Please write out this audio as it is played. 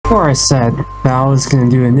Before I said that I was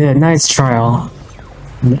gonna do a nice trial,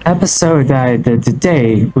 the episode that I did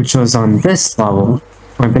today, which was on this level,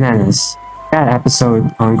 going bananas, that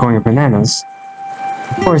episode on going bananas,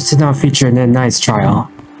 of course did not feature a nice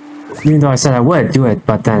trial. Even though I said I would do it,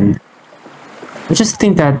 but then I just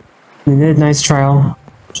think that the nice trial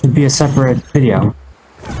should be a separate video,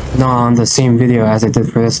 not on the same video as I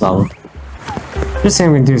did for this level. Just saying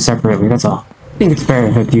I'm gonna do it separately, that's all. I think it's better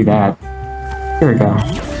if I do that. Here we go.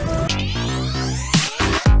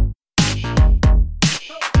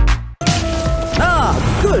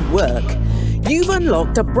 Good work. You've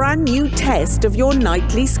unlocked a brand new test of your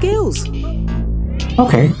knightly skills.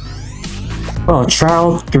 Okay. Well,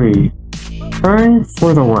 trial 3. Turn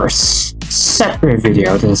for the worse. Separate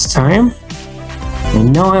video this time. I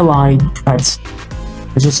know I lied, but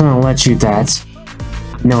I just want to let you that.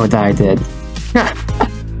 Know that I did.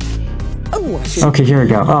 Okay, here we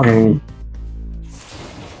go. Okay.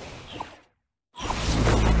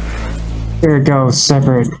 Here we go,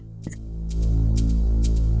 separate.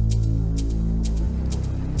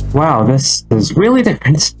 Wow, this is really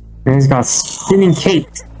different. And he's got spinning cape.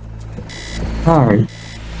 Alright.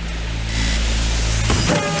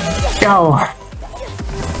 Go!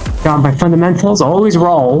 Got my fundamentals, always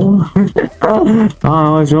roll.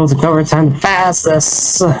 Always roll to cover time the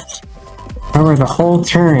fastest. Cover the whole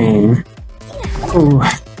terrain. Ooh.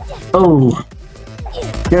 Oh.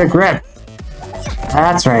 Get a grip.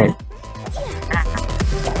 That's right.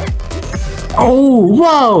 Oh,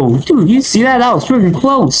 whoa! Dude, you see that? That was freaking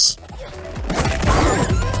close.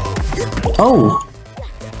 Oh.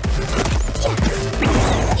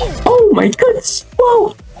 Oh my goodness!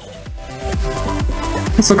 Whoa!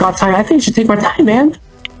 I still got time. I think I should take my time, man.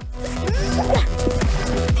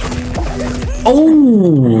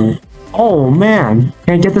 Oh! Oh man.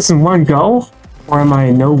 Can I get this in one go? Or am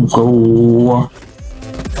I no go?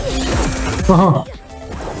 Oh.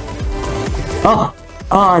 Oh!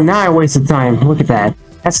 Oh, now I wasted time. Look at that.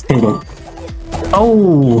 That's taken.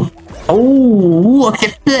 Oh! Oh! Look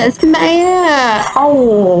at this, man!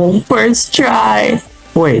 Oh! First try!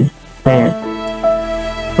 Wait.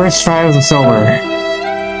 Man. First try was a silver.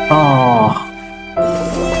 Oh.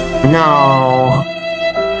 No.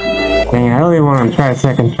 Dang, I don't even want to try a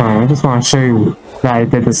second time. I just want to show you that I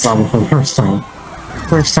did this level for the first time.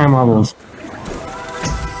 First time levels.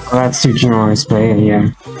 Oh, that's too generous, but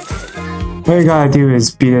yeah. All you gotta do is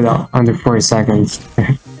beat it up under 40 seconds.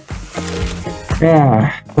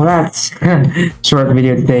 Yeah, well that's short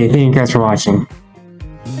video today. Thank you guys for watching.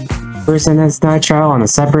 First and next night trial on a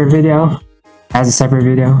separate video. As a separate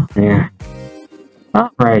video. Yeah.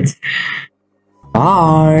 Alright.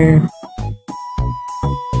 Bye.